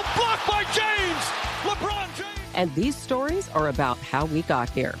 Oh, blocked by James. LeBron James. And these stories are about how we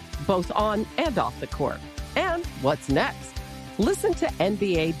got here, both on and off the court. And what's next? Listen to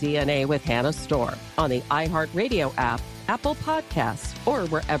NBA DNA with Hannah Storm on the iHeartRadio app, Apple Podcasts, or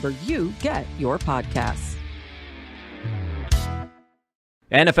wherever you get your podcasts.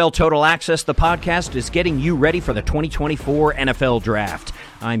 NFL Total Access, the podcast, is getting you ready for the 2024 NFL Draft.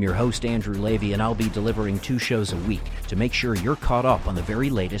 I'm your host, Andrew Levy, and I'll be delivering 2 shows a week to make sure you're caught up on the very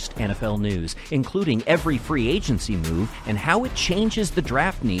latest NFL news, including every free agency move and how it changes the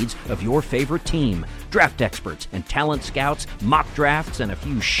draft needs of your favorite team. Draft experts and talent scouts, mock drafts, and a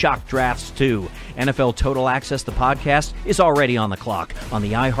few shock drafts, too. NFL Total Access, the podcast, is already on the clock on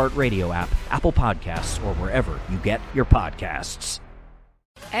the iHeartRadio app, Apple Podcasts, or wherever you get your podcasts.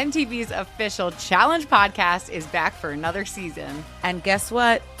 MTV's official Challenge podcast is back for another season. And guess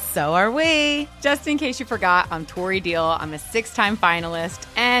what? So are we. Just in case you forgot, I'm Tori Deal. I'm a 6-time finalist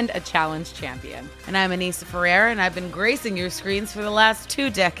and a Challenge champion. And I'm Anissa Ferreira, and I've been gracing your screens for the last 2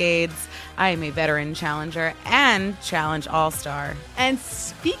 decades. I am a veteran challenger and Challenge All-Star. And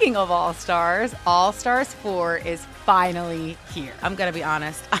speaking of All-Stars, All-Stars 4 is finally here. I'm going to be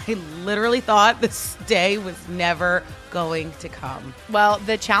honest. I literally thought this day was never going to come. Well,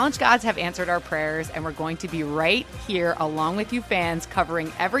 the Challenge gods have answered our prayers, and we're going to be right here along with you fans,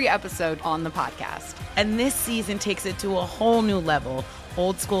 covering every episode on the podcast. And this season takes it to a whole new level.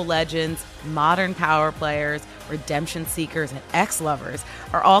 Old school legends, modern power players, redemption seekers, and ex-lovers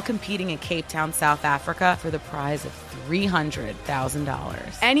are all competing in Cape Town, South Africa for the prize of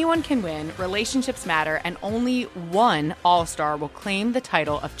 $300,000. Anyone can win, relationships matter, and only one All-Star will claim the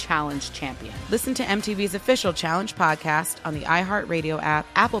title of Challenge champion. Listen to MTV's official Challenge podcast on the iHeartRadio app,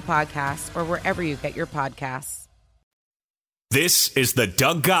 Apple Podcasts, or wherever you get your podcasts. This is the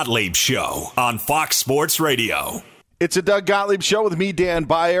Doug Gottlieb Show on Fox Sports Radio. It's a Doug Gottlieb Show with me, Dan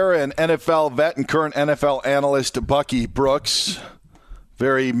Beyer, and NFL vet and current NFL analyst Bucky Brooks.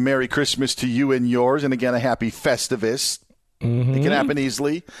 Very Merry Christmas to you and yours, and again, a happy Festivus. Mm-hmm. It can happen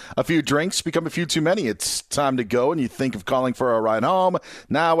easily. A few drinks become a few too many. It's time to go, and you think of calling for a ride home.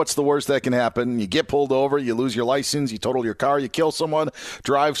 Now, what's the worst that can happen? You get pulled over, you lose your license, you total your car, you kill someone,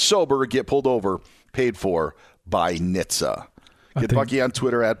 drive sober, get pulled over, paid for by NHTSA. Get Bucky on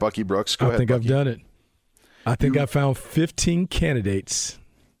Twitter at Bucky Brooks. Go ahead, think Bucky. I've done it. I think I found 15 candidates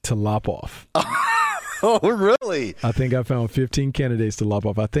to lop off. Oh, really? I think I found 15 candidates to lop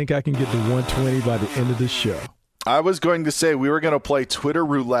off. I think I can get to 120 by the end of the show. I was going to say we were going to play Twitter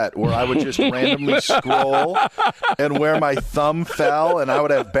roulette where I would just randomly scroll and where my thumb fell, and I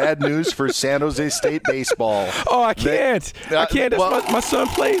would have bad news for San Jose State baseball. Oh, I can't. I can't. My son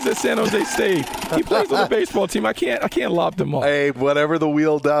plays at San Jose State. He plays on the baseball team. I can't lob them off. Hey, whatever the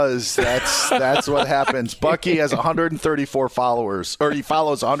wheel does, that's what happens. Bucky has 134 followers, or he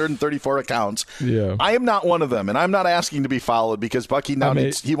follows 134 accounts. Yeah. I am not one of them, and I'm not asking to be followed because Bucky now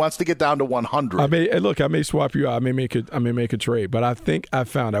he wants to get down to 100. I may swap you out. I may make a trade, but I think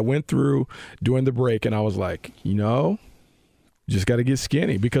I went through during the break and I was like, just got to get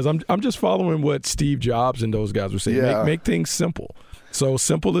skinny because I'm just following what Steve Jobs and those guys were saying. Yeah. Make things simple. So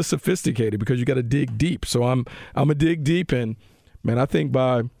simple is sophisticated because you got to dig deep. So I'm a dig deep, and man, I think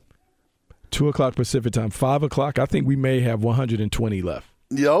by 2:00 Pacific time, 5:00, I think we may have 120 left.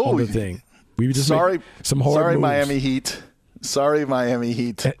 On the thing. We just sorry, some hard moves. Miami Heat. Sorry, Miami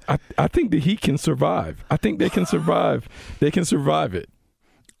Heat. I think the Heat can survive. I think they can survive. They can survive it.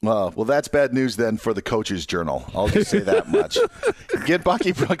 Well, that's bad news then for the Coach's Journal. I'll just say that much. Get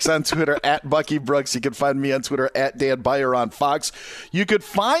Bucky Brooks on Twitter at Bucky Brooks. You can find me on Twitter at Dan Beyer on Fox. You could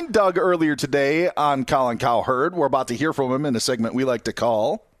find Doug earlier today on Colin Cowherd. We're about to hear from him in a segment we like to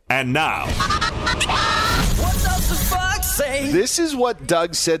call. And now. What does the Fox say? This is what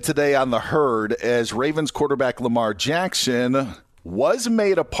Doug said today on The Herd as Ravens quarterback Lamar Jackson was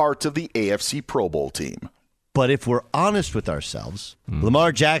made a part of the AFC Pro Bowl team. But if we're honest with ourselves,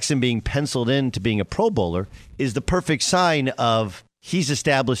 Lamar Jackson being penciled in to being a Pro Bowler is the perfect sign of he's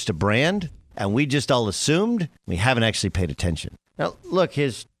established a brand, and we just all assumed we haven't actually paid attention. Now, look,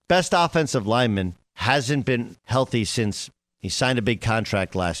 his best offensive lineman hasn't been healthy since he signed a big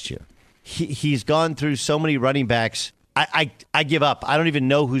contract last year. He's gone through so many running backs. I give up. I don't even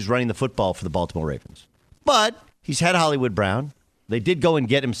know who's running the football for the Baltimore Ravens. But he's had Hollywood Brown. They did go and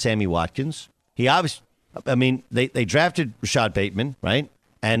get him Sammy Watkins. He obviously... they drafted Rashad Bateman, right?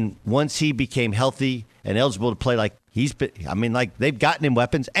 And once he became healthy and eligible to play they've gotten him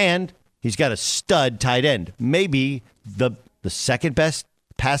weapons, and he's got a stud tight end. Maybe the second best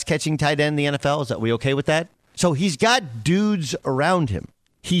pass-catching tight end in the NFL. Are we okay with that? So he's got dudes around him.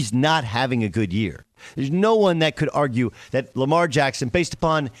 He's not having a good year. There's no one that could argue that Lamar Jackson, based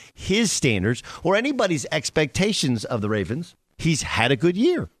upon his standards or anybody's expectations of the Ravens, he's had a good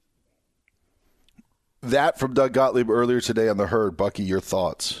year. That from Doug Gottlieb earlier today on The Herd. Bucky, your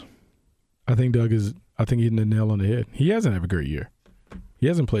thoughts? I think he's hitting the nail on the head. He hasn't had a great year. He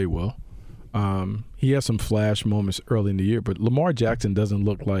hasn't played well. He has some flash moments early in the year, but Lamar Jackson doesn't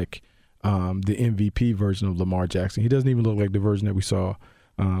look like the MVP version of Lamar Jackson. He doesn't even look like the version that we saw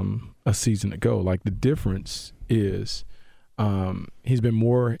a season ago. Like, the difference is he's been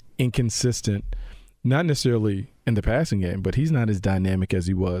more inconsistent, not necessarily in the passing game, but he's not as dynamic as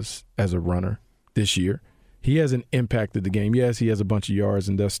he was as a runner this year. He hasn't impacted the game. Yes, he has a bunch of yards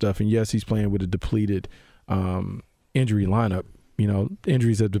and that stuff, and yes, he's playing with a depleted injury lineup.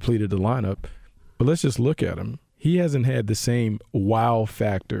 Injuries have depleted the lineup, but let's just look at him. He hasn't had the same wow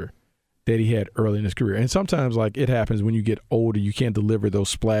factor that he had early in his career. And sometimes, it happens when you get older, you can't deliver those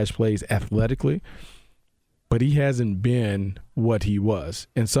splash plays athletically, but he hasn't been what he was.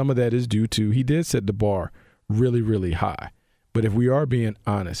 And some of that is due to he did set the bar really, really high. But if we are being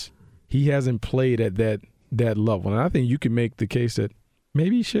honest, he hasn't played at that level. And I think you can make the case that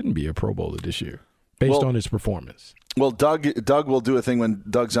maybe he shouldn't be a Pro Bowler this year based on his performance. Well, Doug will do a thing when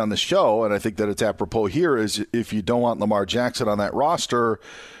Doug's on the show, and I think that it's apropos here, is if you don't want Lamar Jackson on that roster,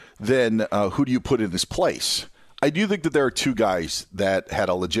 then who do you put in his place? I do think that there are two guys that had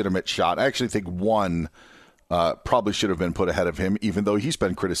a legitimate shot. I actually think one probably should have been put ahead of him, even though he's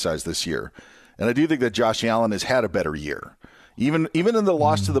been criticized this year. And I do think that Josh Allen has had a better year. Even in the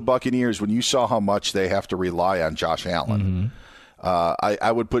loss to the Buccaneers, when you saw how much they have to rely on Josh Allen,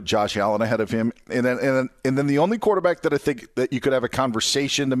 I would put Josh Allen ahead of him. And then the only quarterback that I think that you could have a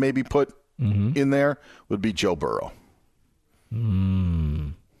conversation to maybe put in there would be Joe Burrow.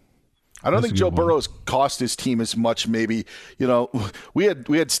 I don't think Joe Burrow's cost his team as much. Maybe, we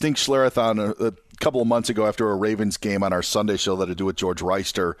had Stink Schlereth on a couple of months ago after a Ravens game on our Sunday show that I do with George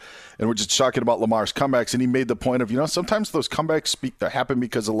Reister, and we're just talking about Lamar's comebacks, and he made the point of, sometimes those comebacks happen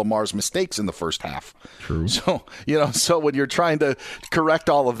because of Lamar's mistakes in the first half. True. So, so when you're trying to correct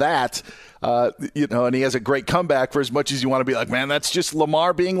all of that, and he has a great comeback, for as much as you want to be like, man, that's just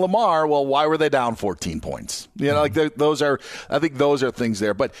Lamar being Lamar. Well, why were they down 14 points? I think those are things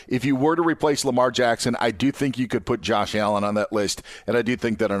there. But if you were to replace Lamar Jackson, I do think you could put Josh Allen on that list, and I do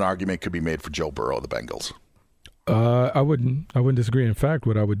think that an argument could be made for Joe Burrow of the Bengals. I wouldn't disagree. In fact,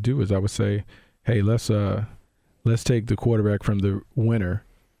 what I would do is I would say, hey, let's take the quarterback from the winner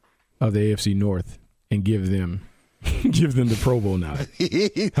of the AFC North and give them the Pro Bowl nod.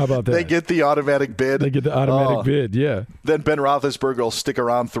 How about that? They get the automatic bid. They get the automatic bid, yeah. Then Ben Roethlisberger will stick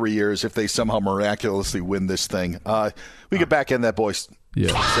around 3 years if they somehow miraculously win this thing. We get back in that, boys.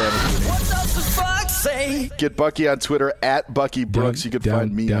 Yeah. What's up the Fox say? Get Bucky on Twitter at Bucky Brooks. You can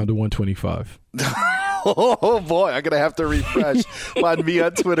find me down to 125. Oh, boy, I'm going to have to refresh. Find me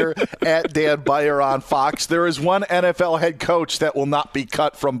on Twitter at Dan Beyer on Fox. There is one NFL head coach that will not be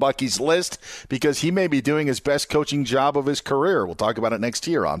cut from Bucky's list because he may be doing his best coaching job of his career. We'll talk about it next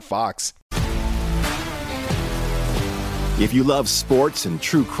year on Fox. If you love sports and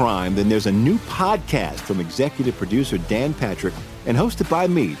true crime, then there's a new podcast from executive producer Dan Patrick and hosted by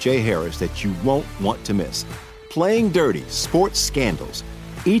me, Jay Harris, that you won't want to miss. Playing Dirty: Sports Scandals.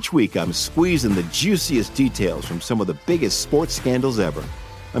 Each week, I'm squeezing the juiciest details from some of the biggest sports scandals ever.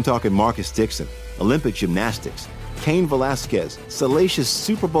 I'm talking Marcus Dixon, Olympic gymnastics, Cain Velasquez, salacious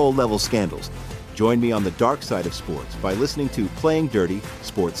Super Bowl-level scandals. Join me on the dark side of sports by listening to Playing Dirty: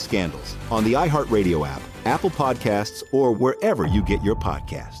 Sports Scandals on the iHeartRadio app, Apple Podcasts, or wherever you get your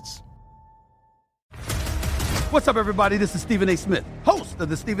podcasts. What's up, everybody? This is Stephen A. Smith, host of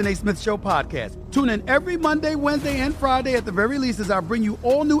the Stephen A. Smith Show podcast. Tune in every Monday, Wednesday, and Friday at the very least as I bring you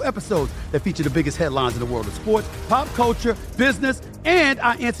all new episodes that feature the biggest headlines in the world of sports, pop culture, business, and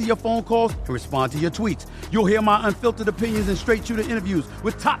I answer your phone calls and respond to your tweets. You'll hear my unfiltered opinions and straight-shooter interviews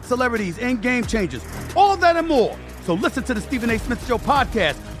with top celebrities and game changers. All that and more. So listen to the Stephen A. Smith Show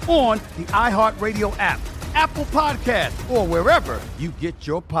podcast on the iHeartRadio app, Apple Podcasts, or wherever you get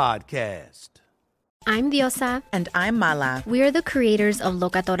your podcast. I'm Diosa. And I'm Mala. We are the creators of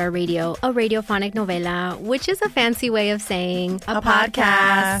Locatora Radio, a radiophonic novela, which is a fancy way of saying a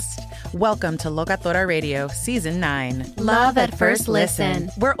podcast. Welcome to Locatora Radio, Season 9. Love at first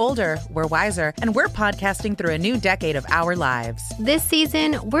listen. We're older, we're wiser, and we're podcasting through a new decade of our lives. This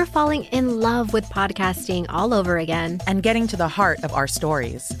season, we're falling in love with podcasting all over again. And getting to the heart of our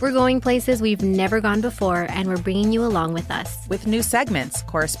stories. We're going places we've never gone before, and we're bringing you along with us. With new segments,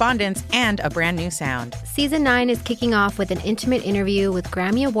 correspondence, and a brand new sound. Season 9 is kicking off with an intimate interview with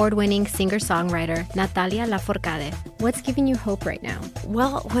Grammy Award-winning singer-songwriter Natalia Lafourcade. What's giving you hope right now?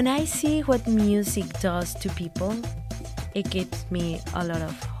 Well, when I see what music does to people, it gives me a lot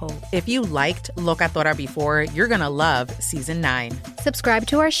of hope. If you liked Locatora before, you're going to love Season 9. Subscribe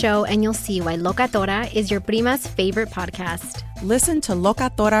to our show and you'll see why Locatora is your prima's favorite podcast. Listen to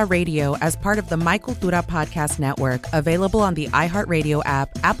Locatora Radio as part of the My Cultura Podcast Network, available on the iHeartRadio app,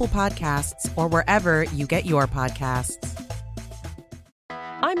 Apple Podcasts, or wherever you get your podcasts.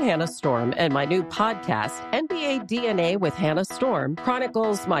 I'm Hannah Storm, and my new podcast, NBA DNA with Hannah Storm,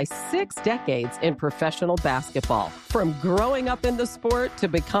 chronicles my 6 decades in professional basketball. From growing up in the sport to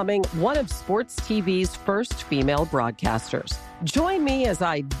becoming one of sports TV's first female broadcasters. Join me as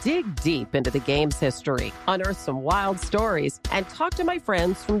I dig deep into the game's history, unearth some wild stories, and talk to my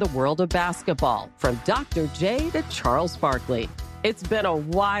friends from the world of basketball, from Dr. J to Charles Barkley. It's been a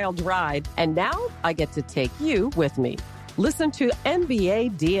wild ride, and now I get to take you with me. Listen to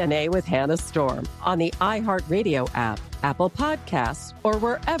NBA DNA with Hannah Storm on the iHeartRadio app, Apple Podcasts, or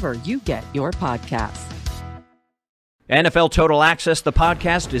wherever you get your podcasts. NFL Total Access, the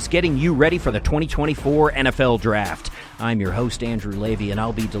podcast, is getting you ready for the 2024 NFL Draft. I'm your host, Andrew Levy, and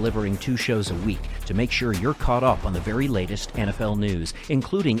I'll be delivering 2 shows a week to make sure you're caught up on the very latest NFL news,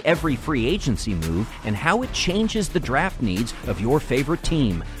 including every free agency move and how it changes the draft needs of your favorite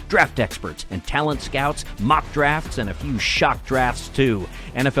team. Draft experts and talent scouts, mock drafts, and a few shock drafts, too.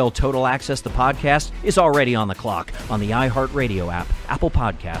 NFL Total Access, the podcast, is already on the clock on the iHeartRadio app, Apple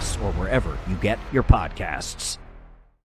Podcasts, or wherever you get your podcasts.